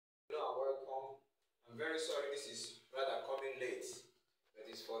very sorry this is rather coming late, but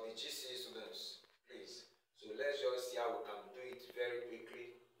it's for the GC students, please. So let's just see how we can do it very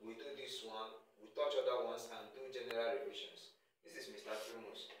quickly. We do this one, we touch other ones and do general revisions. This is Mr.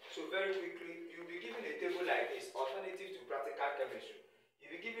 Trumus. So very quickly, you'll be given a table like this, alternative to practical chemistry.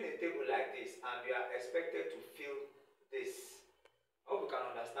 You'll be given a table like this and you are expected to fill this. I hope you can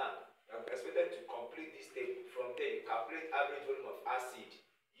understand. You are expected to complete this table. From there, you calculate average volume of acid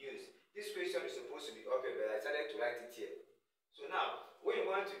used. This question is supposed to be up here, but I decided to write it here. So now, when you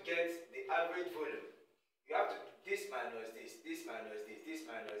want to get the average volume, you have to do this minus this, this minus this, this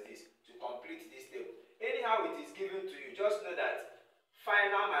minus this to complete this table. Anyhow it is given to you, just know that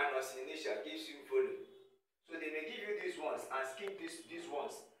final minus initial gives you volume. So they may give you these ones and skip these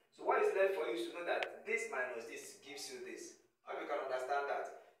ones. So what is left for you is to know that this minus this gives you this. I hope you can understand that.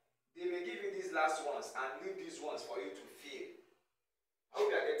 They may give you these last ones and leave these ones for you to fill. I hope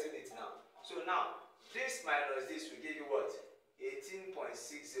you are getting it now. So now, this minus this will give you what? 18.60.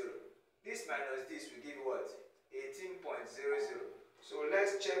 This minus this will give you what? 18.00. So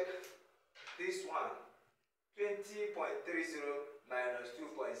let's check this one. 20.30 minus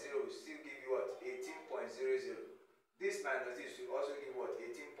 2.0 will still give you what? 18.00. This minus this will also give what?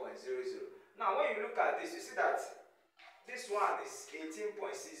 18.00. Now when you look at this, you see that this one is 18.60,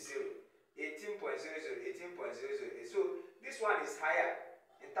 18.00, 18.00. So this one is higher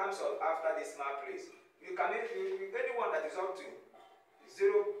in terms of after decimal place. You can make anyone that is up to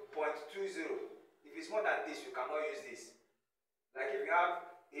 0.20. If it's more than this, you cannot use this. Like if you have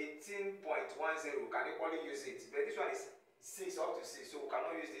 18.10, we can equally use it. But this one is 6 up to 6, so we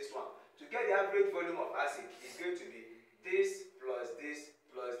cannot use this one. To get the average volume of acid, is going to be this plus this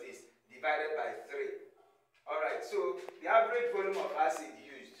plus this divided by 3. Alright, so the average volume of acid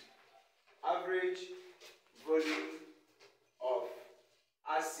used. Average volume of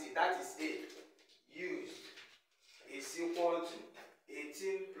acid, that is A, used is equal to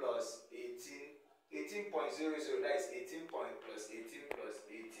 18 plus 18, 18.00, that is 18 plus 18 plus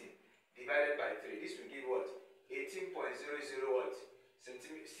 18 divided by 3. This will give what? 18.00 what?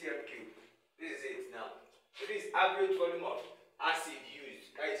 cm cube. This is it now. So this is average volume of acid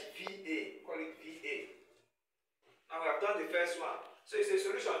used, that is VA, call it VA. Now we have done the first one. So it's a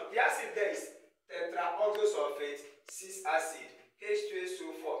solution. The acid there is tetraoxosulfate 6 acid,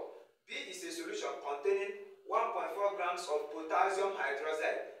 H2SO4. B is a solution containing 1.4 grams of potassium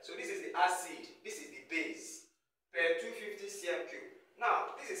hydroxide. So this is the acid, this is the base, per 250 cm cube.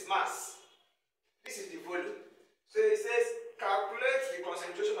 Now this is mass, this is the volume. So it says calculate the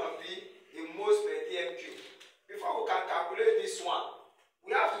concentration of B in moles per dm cube. Before we can calculate this one,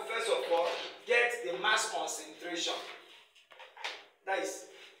 we have to first of all get the mass concentration. That is,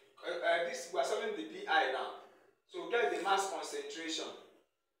 we are solving the BI now. So get the mass concentration.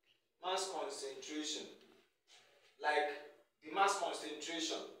 Mass concentration. Like the mass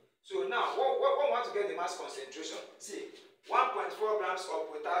concentration. So now, what we want to get the mass concentration? See, 1.4 grams of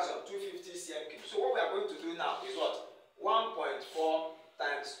potassium, 250 cm cube. So what we are going to do now is what? 1.4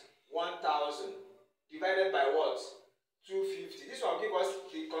 times 1000 divided by what? 250. This will give us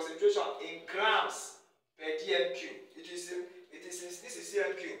the concentration in grams per dm cube. This is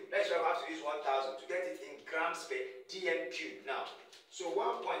cm cube. That's why we have to use 1000 to get it in grams per dm cube now. So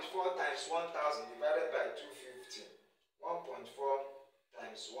 1.4 times 1000 divided by 250. 1.4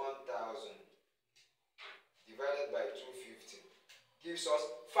 times 1000 divided by 250 gives us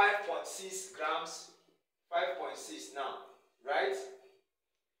 5.6 grams. 5.6 now, right?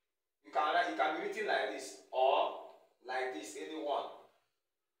 You can be written like this or like this, any one.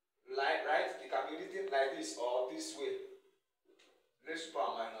 Like, right? It can be written like this or this way. Raised to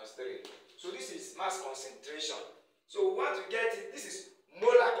power minus 3. So this is mass concentration. So we want to get it. This is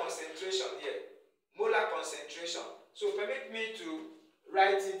molar concentration here. Molar concentration. So permit me to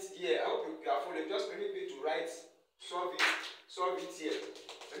write it here. I hope you are following. Just permit me to write, solve it here.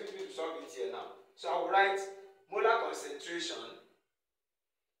 Permit me to solve it here now. So I will write molar concentration.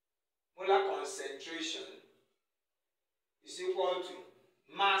 Molar concentration is equal to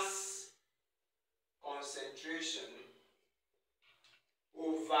mass concentration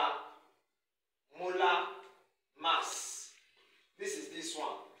over molar mass. This is this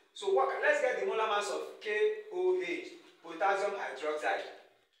one. So let's get the molar mass of KOH, potassium hydroxide.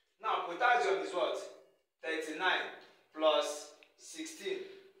 Now potassium is what? 39 plus 16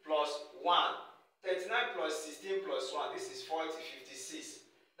 plus 1. 39 plus 16 plus 1. This is 40, 56.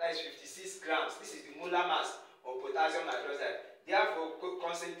 That is 56 grams. This is the molar mass of potassium hydroxide. Therefore,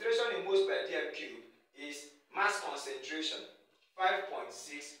 concentration in moles per dm cube is mass concentration 5.6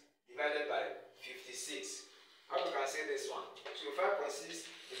 divided by 56. How we can say this one? So 5.6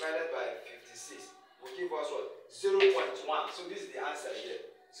 divided by 56 will give give us what? 0.1. So this is the answer here.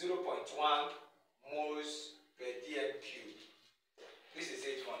 0.1 moles per dm cube. This is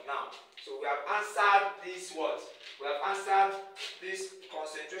it for now. So we have answered this what? We have answered this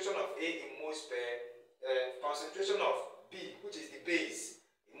concentration of A in moles per concentration of B, which is the base,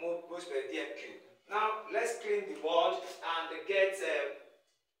 in moles per dm cube. Now let's clean the board and get.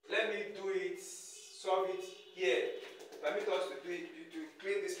 Let me do it. Solve it here. Permit us to do it, to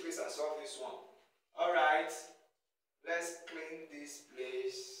clean this place and solve this one. All right. Let's clean this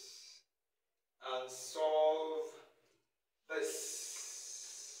place and solve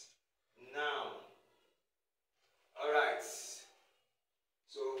this now. All right.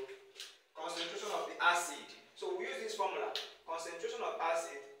 So concentration of the acid. So we use this formula: concentration of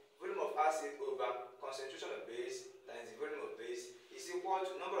acid, volume of acid over concentration of base times the volume of base is equal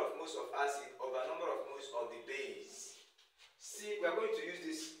to number of moles of acid over number of moles of the base. See, we are going to use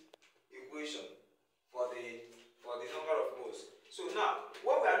this equation for the number of moles. So now,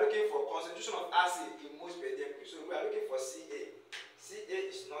 what we are looking for, concentration of acid in moles per dm cube. So we are looking for Ca. Ca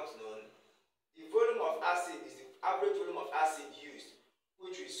is not known. The volume of acid is the average volume of acid used,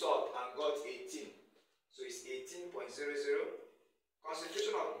 which we solved and got 18. So it's 18.00.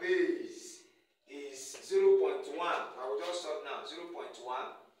 Concentration of base is 0.1. I will just solve now. 0.1.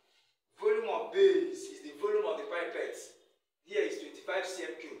 Volume of base is the volume of the pipette. Here is 25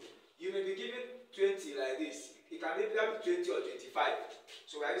 cm cube. You may be given 20 like this. It can either be 20 or 25.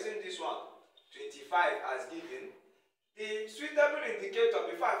 So we are using this one, 25 as given. The suitable indicator,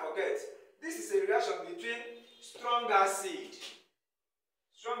 before I forget, this is a reaction between strong acid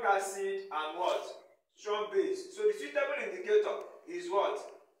and what? Strong base. So the suitable indicator is what?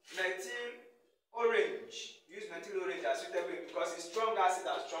 Methyl orange. Use methyl orange as suitable because it's strong acid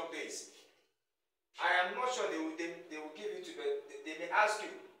and strong base. I am not sure they will give it to you, but they may ask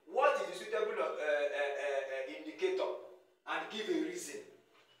you what is the suitable indicator and give a reason.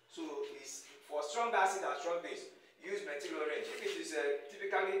 So it's for strong acid and strong base, use methyl orange. If it is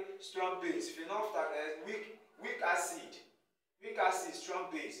typically strong base, weak acid, strong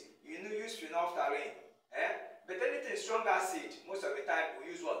base, you use phenolphthalein. But anything strong acid, most of the time we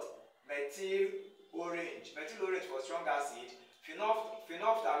use what? Methyl orange. Methyl orange for strong acid,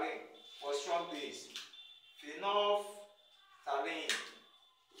 phenolphthalein for strong base. Phenolphthalein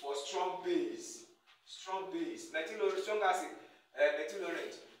for strong base. Methyl orange, strong acid, methyl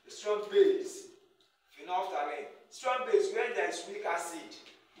orange. Strong base, phenolphthalein. Strong base when there is weak acid,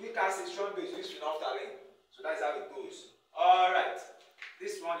 strong base, use phenolphthalein. So that's how it goes. Alright.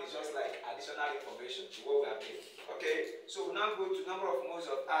 This one is just like additional information to what we have made. Okay, so we now go to number of moles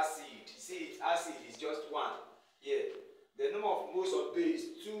of acid. See, acid is just 1. Here. The number of moles of base,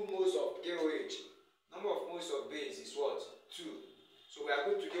 2 moles of KOH. Number of moles of base is what? 2. So we are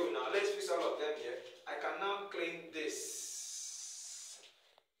good to go now. Let's fix all of them here. I can now clean this.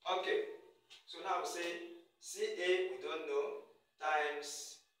 Okay, so now we say Ca, we don't know,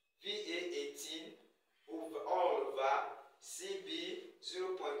 times Va18 over all over Cb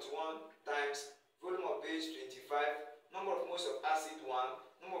 0.1 times volume of base 25, number of moles of acid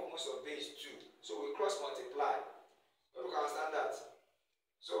 1, number of moles of base 2. So we cross multiply. Hope you can understand that.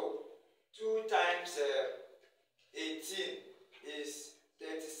 So 2 times 18 is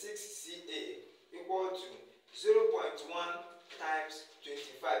 36 Ca equal to 0.1 times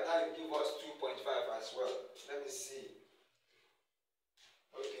 25. That will give us 2.5 as well. Let me see.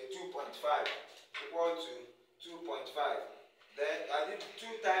 Okay, 2.5 equal to 2.5. Then I did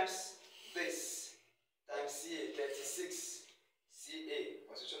 2 times this times Ca, 36 Ca.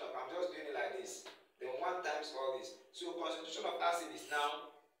 Concentration of, I'm just doing it like this. Then 1 times all this. So concentration of acid is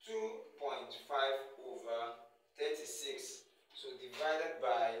now 2.5 over 36. So divided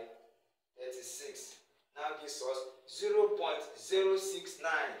by 36 now gives us 0.069.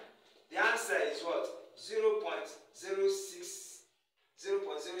 The answer is what? 0.0694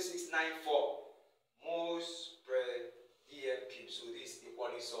 moles per dm cube. So this is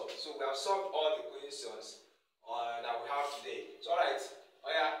equally solved. So we have solved all the questions that we have today. So alright,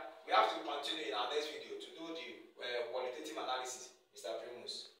 we have to continue in our next video to do the qualitative analysis, Mr.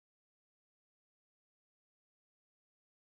 Primus.